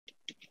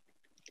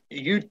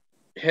you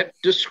have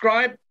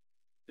described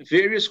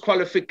various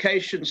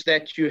qualifications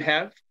that you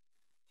have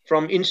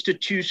from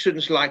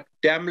institutions like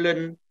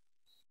Damlin,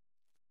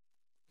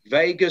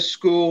 Vegas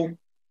School,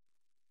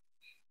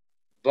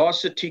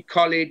 Varsity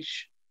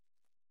College,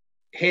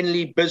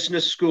 Henley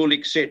Business School,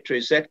 etc.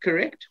 Is that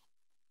correct?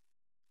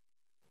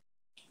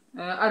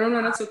 I don't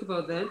want to talk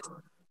about that.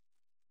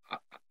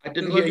 I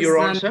didn't hear your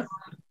answer.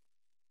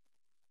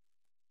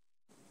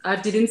 I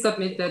didn't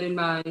submit that in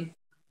my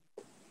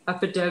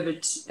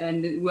affidavit,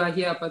 and we are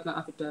here about my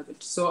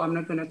affidavit, so I'm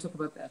not going to talk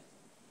about that.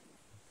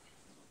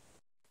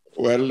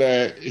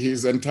 Well,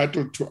 he's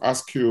entitled to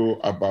ask you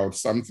about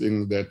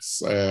something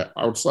that's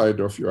outside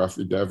of your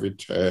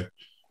affidavit,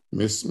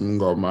 Ms.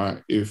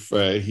 Mngoma, if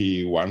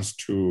he wants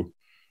to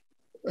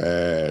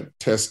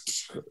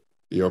test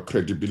your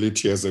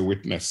credibility as a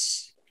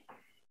witness.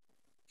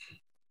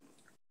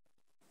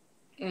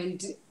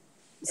 And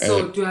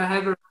so do I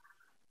have a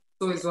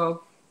so as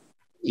well?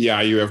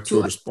 Yeah, you have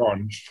to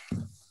respond.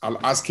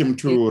 I'll ask him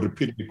to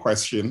repeat the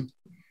question.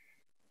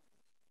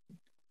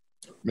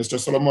 Mr.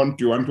 Solomon,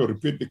 do you want to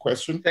repeat the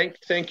question?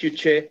 Thank you,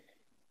 Chair.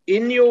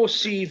 In your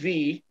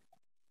CV,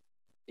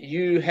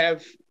 you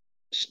have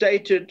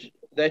stated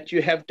that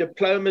you have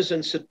diplomas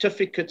and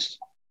certificates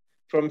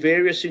from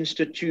various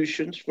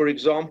institutions, for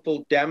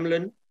example,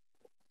 Damlin,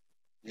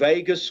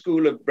 Vegas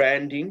School of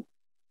Branding,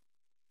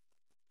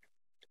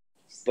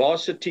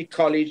 Varsity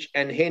College,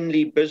 and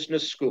Henley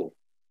Business School.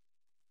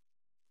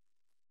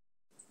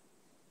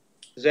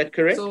 Is that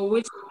correct? So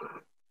which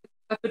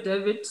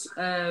affidavit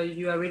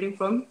you are reading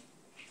from?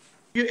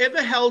 You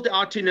ever held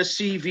out in a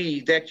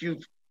CV that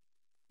you've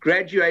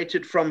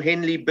graduated from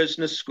Henley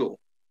Business School?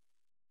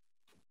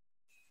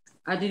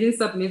 I didn't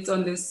submit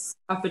on this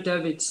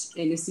affidavit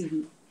any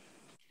CV.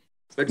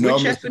 But no,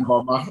 Mr.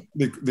 Mngoma,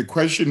 the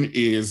question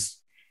is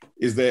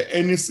there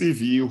any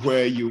CV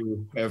where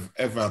you have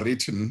ever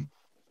written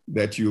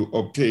that you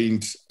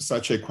obtained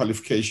such a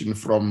qualification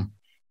from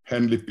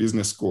Henley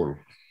Business School?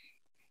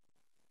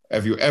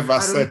 Have you ever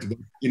said that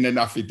in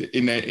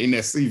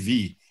a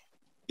CV?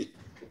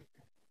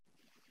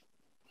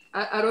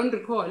 I don't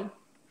recall.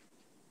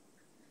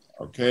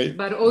 Okay.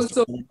 But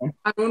also,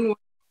 I don't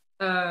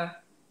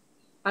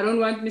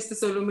want Mr.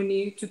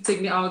 Solomon to take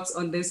me out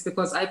on this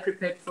because I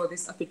prepared for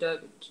this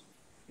affidavit.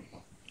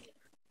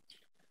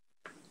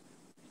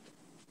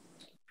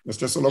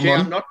 Mr.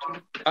 Solomon?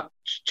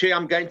 Chair,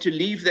 I'm going to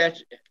leave that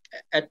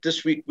at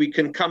this week. We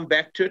can come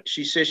back to it.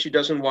 She says she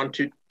doesn't want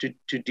to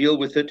deal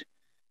with it.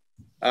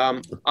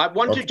 I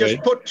want to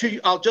just put to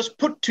you, I'll just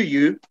put to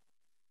you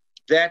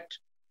that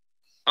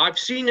I've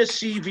seen a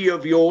CV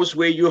of yours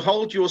where you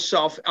hold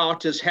yourself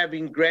out as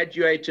having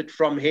graduated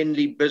from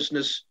Henley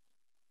Business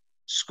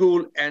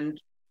School, and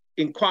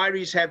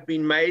inquiries have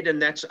been made,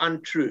 and that's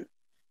untrue.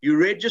 You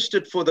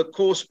registered for the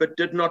course but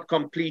did not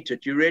complete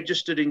it. You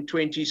registered in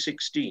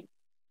 2016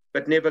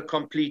 but never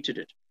completed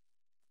it.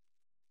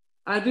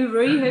 I'd be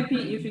very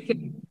happy if you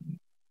can,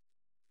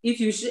 if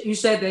you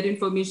share that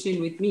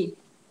information with me.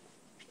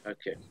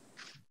 Okay.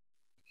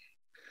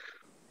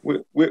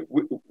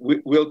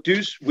 We'll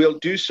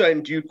do so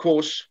in due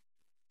course.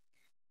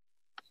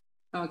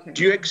 Okay.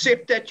 Do you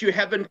accept that you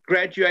haven't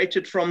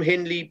graduated from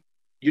Henley?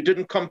 You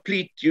didn't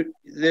complete.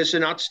 There's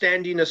an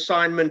outstanding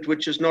assignment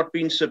which has not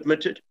been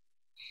submitted,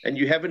 and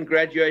you haven't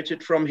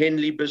graduated from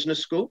Henley Business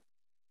School?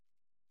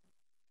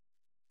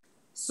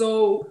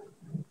 So,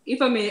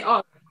 if I may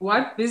ask,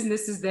 what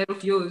business is that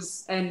of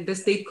yours and the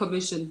State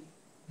Commission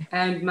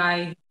and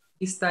my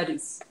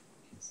studies?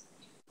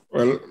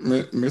 Well,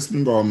 Ms.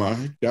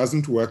 Mngoma, it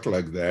doesn't work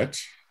like that.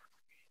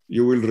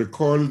 You will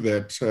recall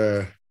that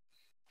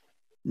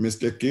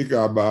Mr.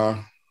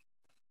 Gigaba,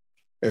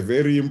 a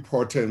very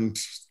important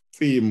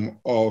theme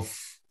of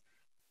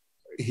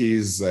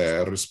his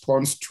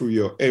response to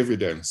your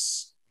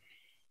evidence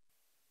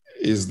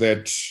is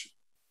that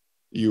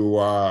you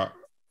are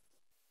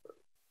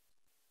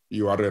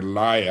a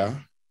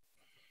liar,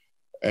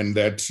 and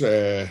that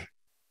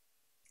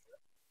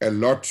a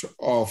lot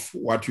of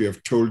what you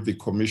have told the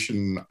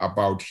commission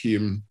about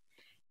him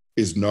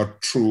is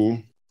not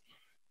true.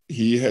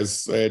 He has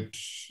said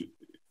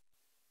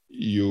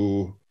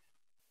you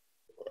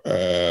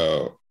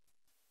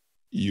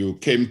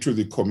came to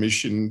the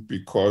commission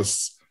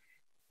because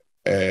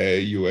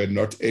you were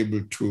not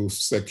able to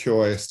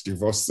secure a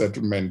divorce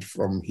settlement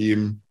from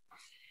him.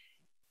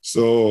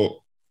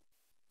 So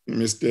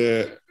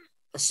Mr.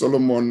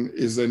 Solomon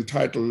is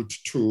entitled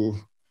to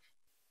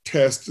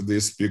test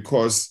this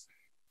because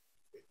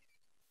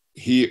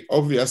he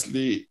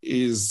obviously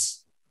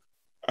is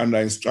under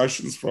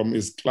instructions from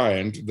his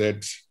client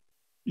that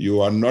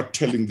you are not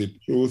telling the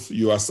truth.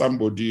 You are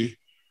somebody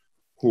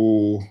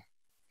who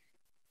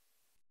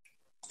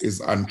is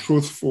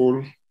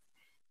untruthful.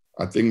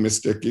 I think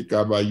Mr.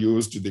 Gigaba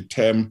used the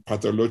term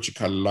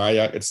pathological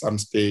liar at some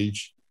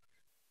stage.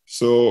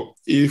 So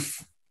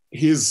if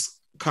his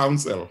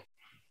counsel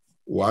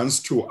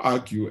wants to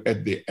argue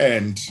at the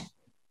end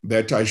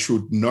that I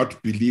should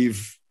not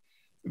believe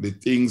the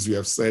things you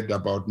have said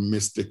about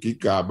Mr.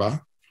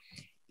 Gigaba,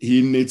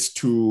 he needs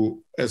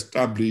to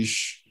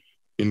establish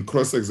in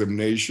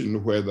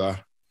cross-examination whether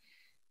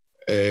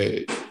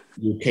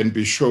you can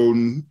be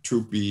shown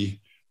to be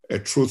a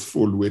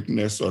truthful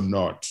witness or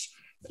not.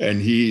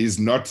 And he is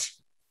not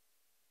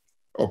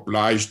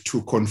obliged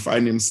to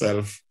confine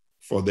himself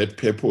for that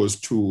purpose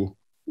to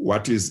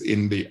what is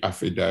in the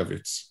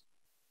affidavits.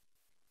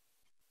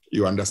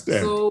 You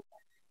understand?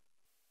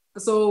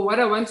 So what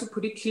I want to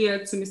put it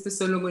clear to Mr.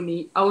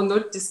 Solomon, I will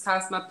not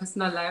discuss my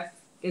personal life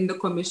in the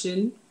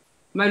commission.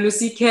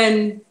 Malusi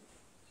can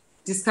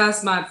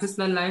discuss my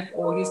personal life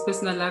or his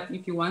personal life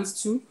if he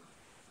wants to.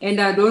 And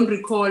I don't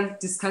recall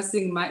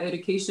discussing my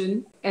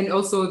education and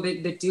also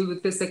the deal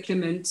with the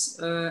settlement.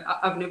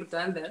 I've never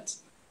done that.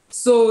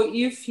 So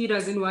if he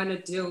doesn't want to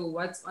deal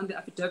what's on the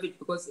affidavit,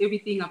 because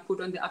everything I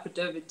put on the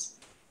affidavit,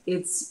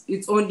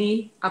 it's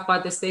only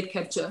about the state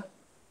capture.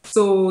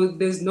 So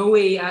there's no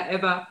way I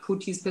ever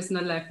put his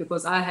personal life,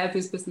 because I have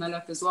his personal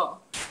life as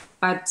well.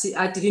 But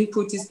I didn't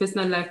put his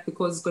personal life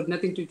because it's got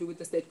nothing to do with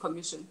the state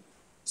commission.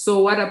 So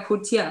what I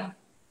put here,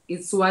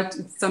 it's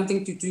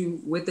something to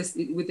do with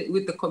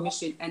the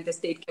commission and the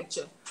state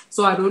capture.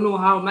 So I don't know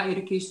how my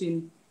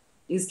education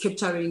is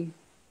capturing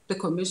the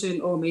commission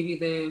or maybe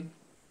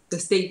the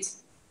state